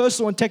to be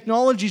personal, and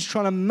technology is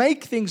trying to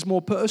make things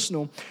more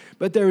personal.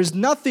 But there is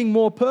nothing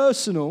more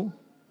personal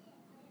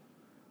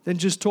than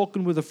just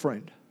talking with a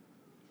friend.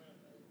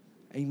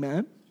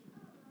 Amen?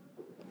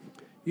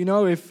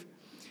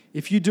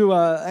 If you do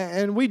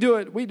and we do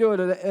it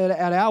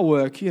at our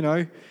work,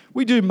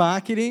 we do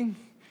marketing,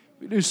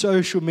 we do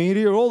social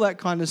media, all that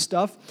kind of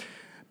stuff.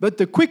 But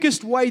the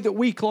quickest way that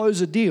we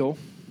close a deal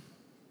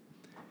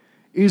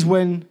is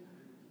when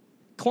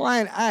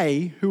client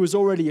A, who is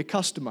already a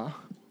customer,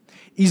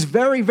 is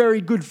very, very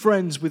good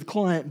friends with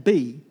client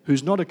B,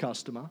 who's not a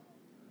customer,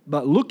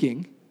 but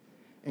looking.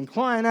 And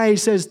client A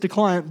says to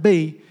client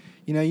B,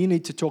 you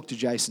need to talk to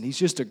Jason. He's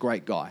just a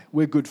great guy.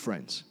 We're good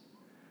friends.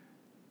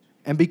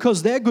 And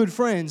because they're good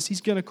friends,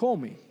 he's going to call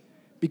me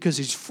because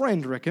his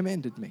friend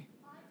recommended me,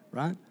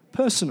 right?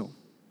 Personal.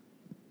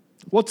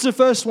 What's the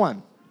first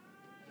one?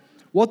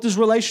 What does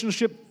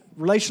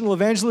relational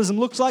evangelism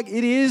looks like?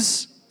 It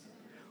is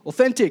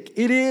authentic.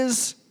 It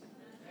is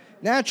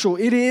natural.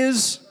 It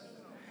is.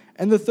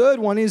 And the third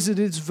one is it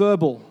is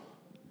verbal.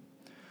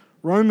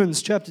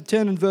 Romans chapter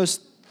 10 and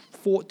verse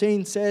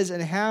 14 says,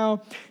 and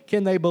how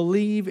can they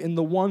believe in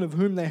the one of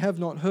whom they have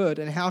not heard?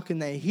 And how can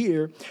they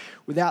hear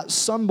without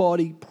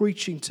somebody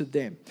preaching to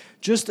them?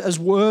 Just as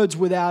words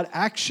without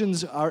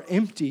actions are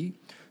empty,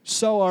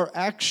 so are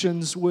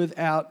actions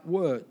without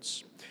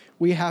words.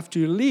 We have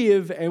to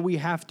live and we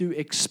have to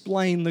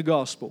explain the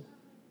gospel.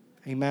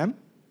 Amen?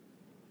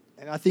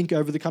 And I think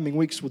over the coming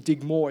weeks we'll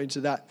dig more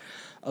into that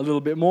a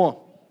little bit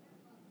more.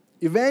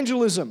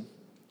 Evangelism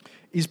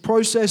is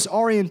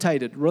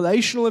process-orientated,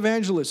 relational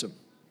evangelism.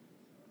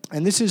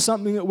 And this is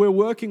something that we're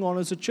working on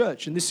as a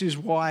church. And this is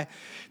why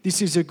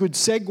this is a good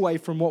segue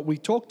from what we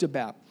talked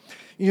about.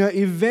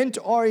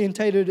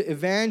 Event-orientated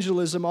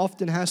evangelism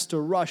often has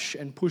to rush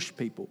and push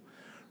people,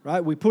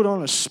 right? We put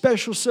on a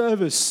special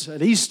service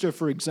at Easter,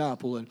 for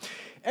example, and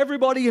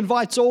everybody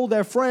invites all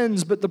their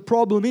friends, but the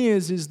problem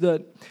is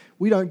that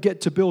we don't get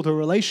to build a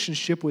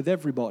relationship with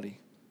everybody.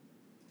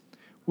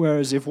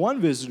 Whereas if one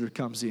visitor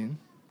comes in,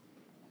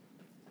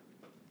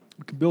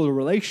 we can build a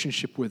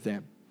relationship with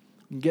them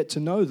and get to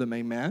know them,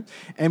 amen?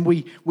 And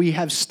we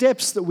have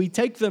steps that we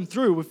take them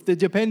through,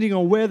 depending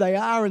on where they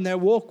are in their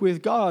walk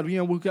with God.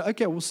 We'll go,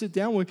 okay, we'll sit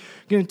down, we're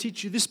going to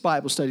teach you this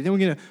Bible study, then we're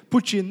going to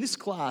put you in this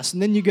class,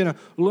 and then you're going to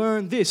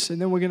learn this,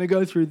 and then we're going to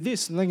go through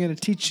this, and then I'm going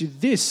to teach you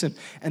this,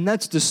 and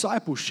that's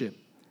discipleship.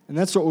 And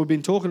that's what we've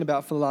been talking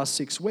about for the last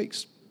 6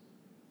 weeks.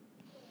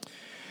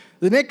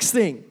 The next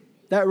thing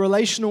that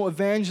relational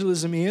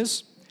evangelism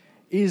is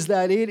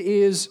that it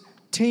is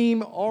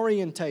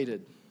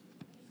team-orientated.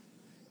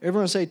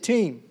 Everyone say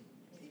team.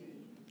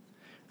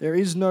 There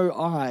is no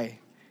I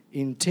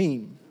in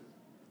team.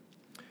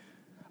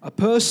 A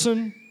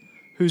person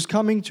who's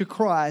coming to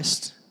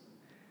Christ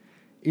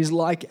is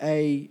like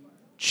a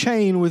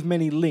chain with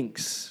many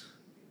links.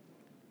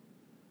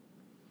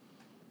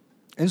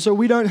 And so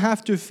we don't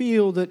have to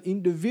feel that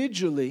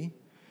individually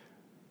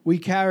we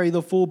carry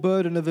the full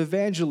burden of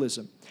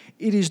evangelism.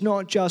 It is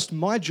not just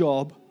my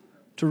job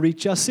to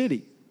reach our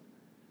city.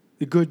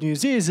 The good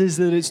news is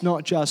that it's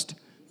not just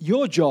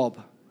your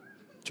job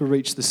to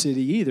reach the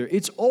city either.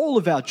 It's all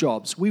of our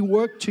jobs. We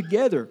work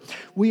together.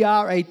 We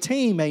are a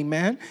team,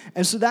 amen?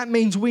 And so that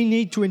means we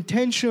need to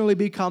intentionally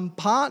become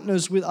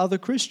partners with other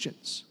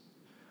Christians,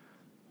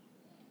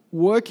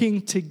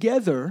 working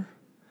together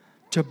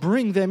to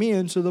bring them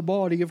into the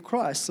body of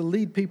Christ, to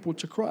lead people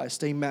to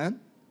Christ, amen?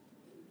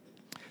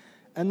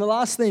 And the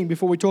last thing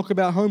before we talk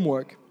about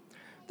homework,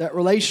 that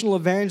relational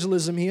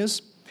evangelism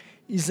is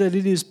that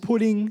it is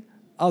putting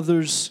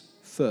others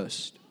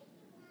first.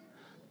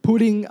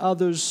 Putting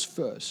others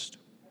first.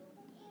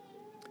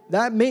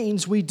 That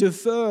means we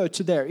defer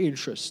to their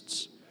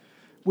interests.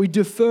 We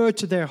defer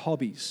to their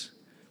hobbies.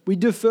 We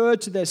defer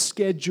to their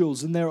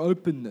schedules and their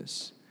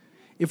openness.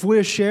 If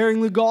we're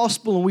sharing the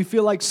gospel and we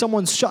feel like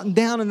someone's shutting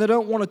down and they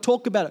don't want to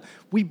talk about it,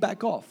 we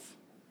back off.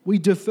 We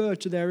defer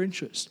to their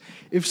interest.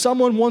 If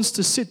someone wants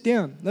to sit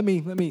down, let me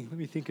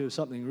think of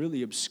something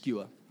really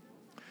obscure.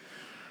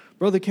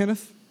 Brother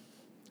Kenneth,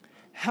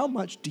 how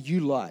much do you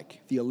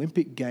like the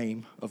Olympic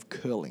game of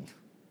curling?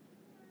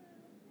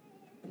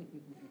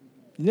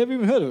 You never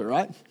even heard of it,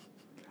 right?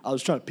 I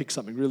was trying to pick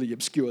something really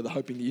obscure,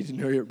 hoping that you didn't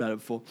hear about it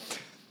before.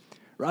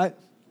 Right?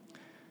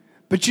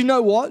 But you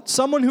know what?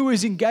 Someone who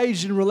is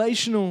engaged in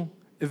relational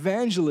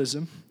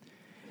evangelism,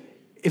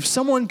 if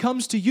someone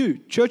comes to you,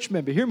 church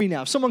member, hear me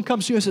now. If someone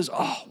comes to you and says,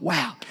 oh,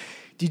 wow,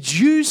 did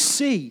you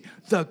see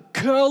the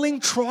curling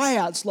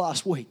tryouts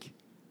last week?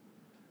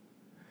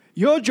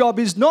 Your job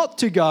is not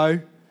to go,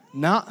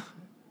 nah,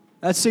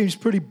 that seems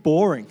pretty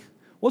boring.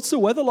 What's the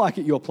weather like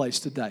at your place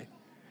today?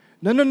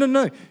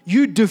 No.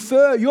 You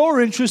defer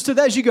your interest to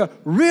that. You go,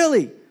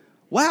 really?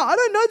 Wow, I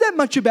don't know that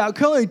much about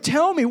curling.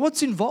 Tell me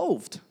what's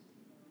involved.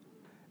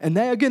 And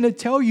they are going to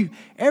tell you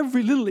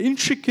every little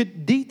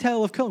intricate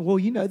detail of curling. Well,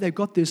 you know, they've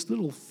got this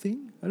little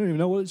thing. I don't even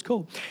know what it's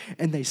called.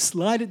 And they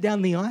slide it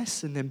down the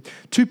ice, and then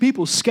two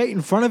people skate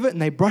in front of it,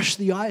 and they brush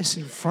the ice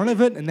in front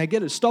of it, and they get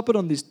to stop it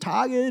on this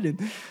target.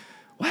 And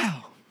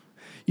wow,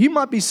 you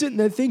might be sitting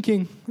there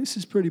thinking, this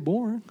is pretty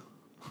boring.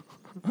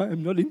 I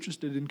am not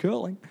interested in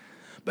curling.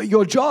 But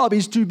your job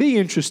is to be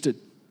interested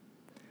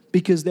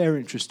because they're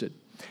interested.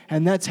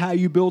 And that's how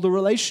you build a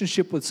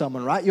relationship with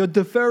someone, right? You're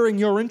deferring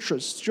your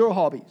interests, your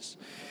hobbies.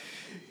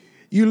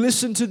 You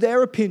listen to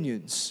their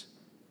opinions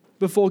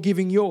before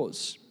giving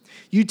yours.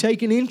 You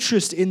take an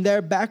interest in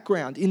their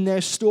background, in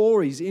their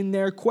stories, in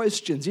their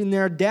questions, in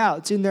their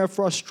doubts, in their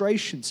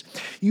frustrations.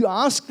 You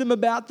ask them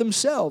about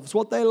themselves,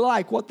 what they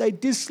like, what they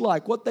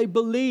dislike, what they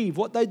believe,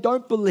 what they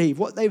don't believe,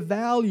 what they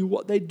value,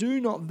 what they do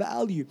not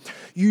value.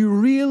 You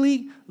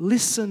really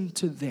listen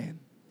to them.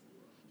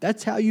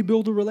 That's how you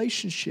build a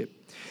relationship.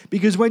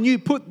 Because when you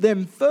put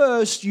them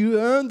first,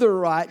 you earn the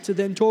right to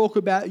then talk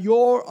about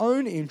your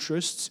own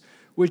interests,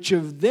 which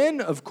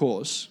then, of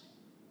course,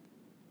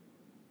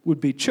 would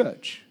be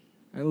church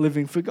and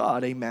living for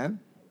God. Amen.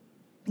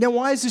 Now,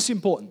 why is this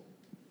important?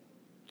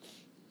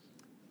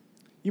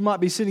 You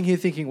might be sitting here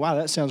thinking, wow,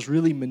 that sounds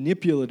really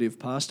manipulative,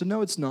 Pastor.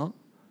 No, it's not.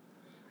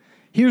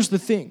 Here's the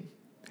thing.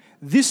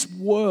 This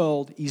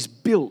world is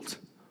built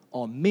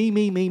on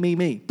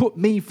me. Put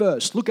me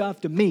first. Look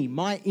after me,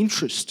 my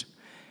interest.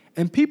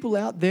 And people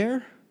out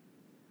there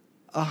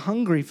are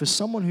hungry for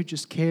someone who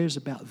just cares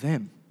about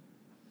them.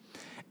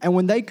 And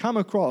when they come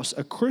across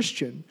a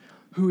Christian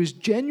who is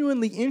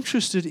genuinely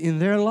interested in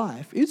their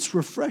life, it's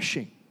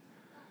refreshing.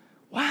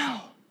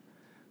 Wow,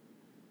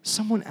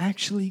 someone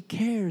actually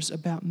cares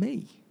about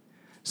me.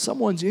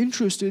 Someone's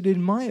interested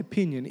in my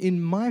opinion,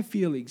 in my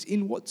feelings,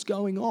 in what's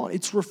going on.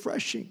 It's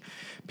refreshing.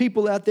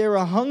 People out there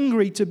are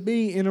hungry to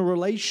be in a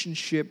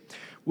relationship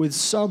with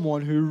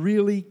someone who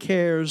really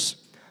cares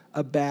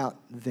about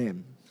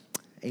them.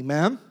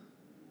 Amen?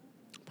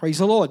 Praise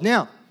the Lord.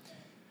 Now,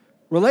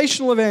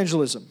 relational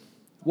evangelism.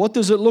 What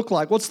does it look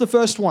like? What's the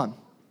first one?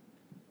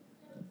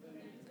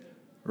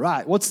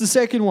 Right. What's the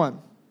second one?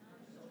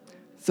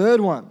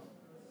 Third one.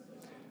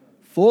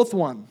 Fourth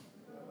one.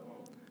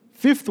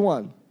 Fifth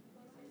one.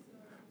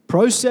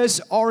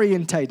 Process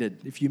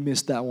orientated. If you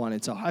missed that one,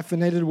 it's a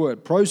hyphenated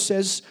word.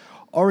 Process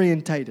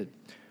orientated.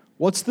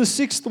 What's the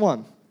sixth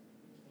one?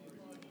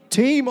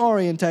 Team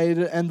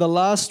orientated. And the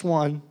last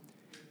one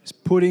is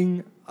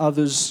putting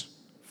others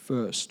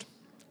first.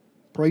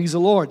 Praise the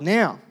Lord.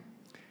 Now,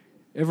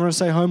 everyone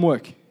say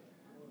homework.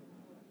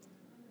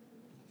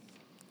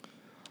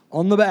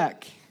 On the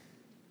back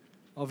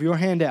of your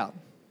handout.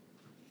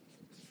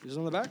 Is it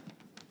on the back?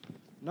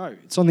 No,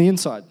 it's on the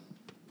inside.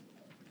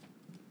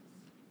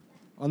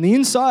 On the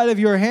inside of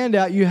your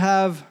handout, you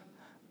have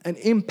an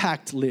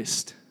impact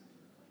list.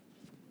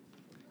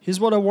 Here's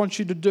what I want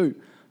you to do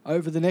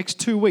over the next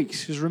 2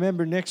 weeks, because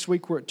remember, next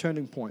week we're at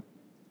Turning Point.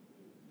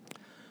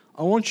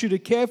 I want you to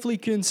carefully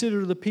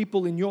consider the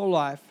people in your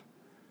life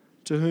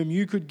to whom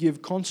you could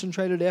give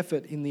concentrated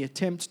effort in the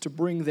attempt to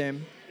bring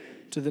them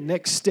to the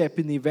next step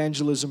in the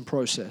evangelism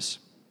process.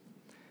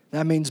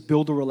 That means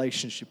build a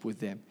relationship with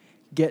them.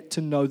 Get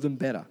to know them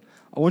better.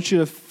 I want you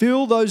to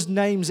fill those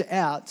names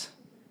out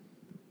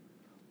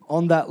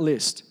on that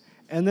list.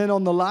 And then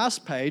on the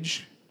last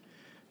page,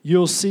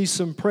 you'll see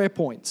some prayer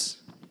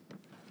points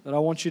that I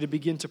want you to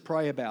begin to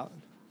pray about.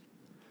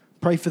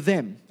 Pray for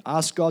them.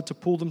 Ask God to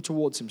pull them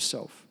towards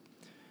Himself,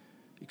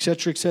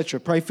 etc., etc.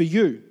 Pray for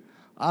you.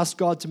 Ask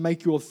God to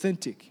make you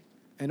authentic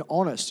and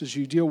honest as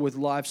you deal with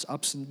life's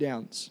ups and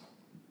downs.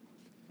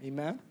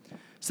 Amen?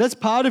 So that's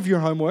part of your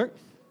homework.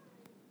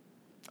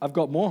 I've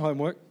got more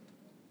homework.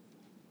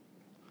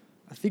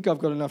 I think I've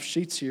got enough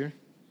sheets here.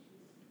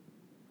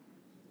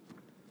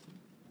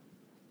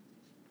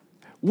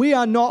 We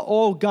are not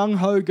all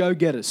gung-ho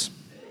go-getters.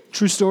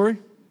 True story.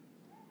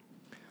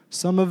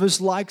 Some of us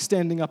like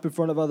standing up in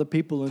front of other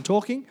people and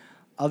talking.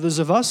 Others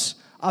of us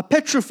are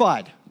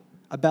petrified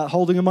about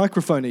holding a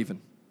microphone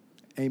even.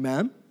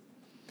 Amen?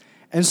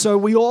 And so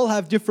we all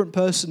have different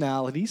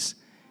personalities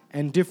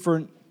and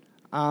different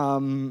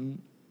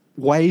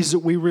ways that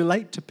we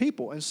relate to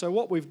people. And so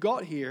what we've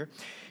got here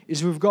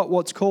is we've got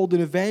what's called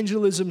an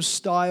evangelism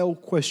style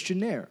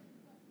questionnaire.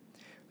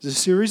 There's a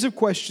series of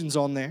questions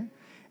on there.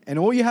 And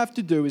all you have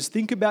to do is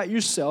think about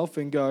yourself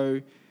and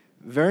go,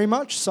 very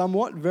much,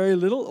 somewhat, very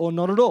little, or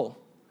not at all.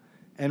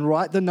 And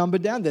write the number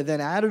down there. Then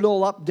add it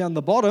all up down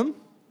the bottom,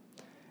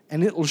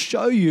 and it will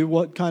show you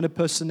what kind of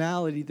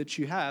personality that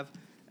you have.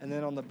 And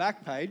then on the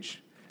back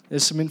page,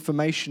 there's some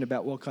information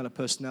about what kind of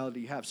personality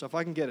you have. So if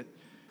I can get it,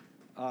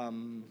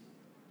 Brother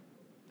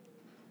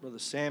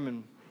Sam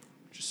and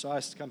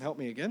Josiah to come help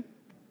me again.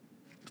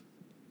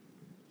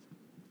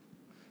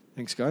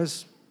 Thanks,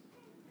 guys.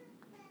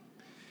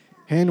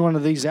 Hand one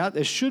of these out.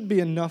 There should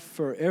be enough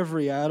for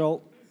every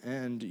adult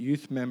and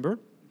youth member.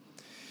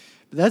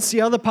 But that's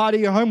the other part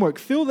of your homework.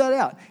 Fill that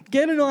out.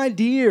 Get an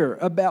idea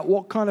about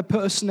what kind of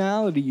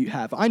personality you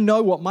have. I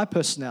know what my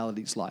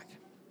personality is like,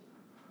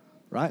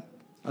 right?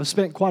 I've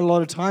spent quite a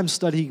lot of time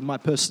studying my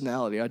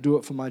personality. I do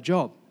it for my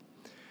job,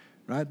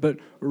 right? But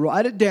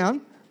write it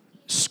down.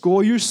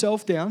 Score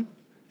yourself down.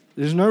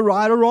 There's no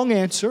right or wrong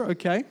answer,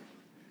 okay?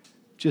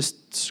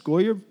 Just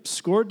score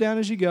it down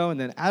as you go and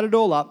then add it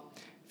all up.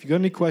 If you've got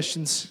any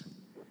questions,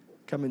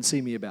 come and see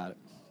me about it.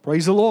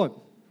 Praise the Lord.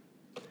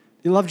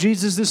 You love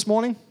Jesus this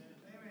morning?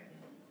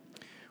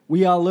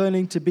 We are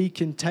learning to be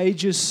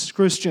contagious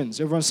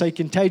Christians. Everyone say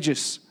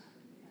contagious.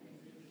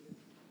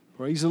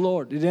 Praise the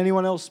Lord. Did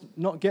anyone else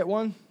not get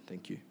one?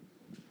 Thank you.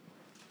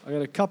 I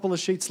got a couple of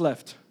sheets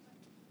left.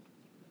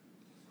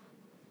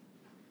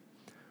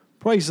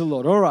 Praise the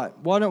Lord. All right.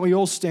 Why don't we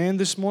all stand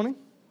this morning?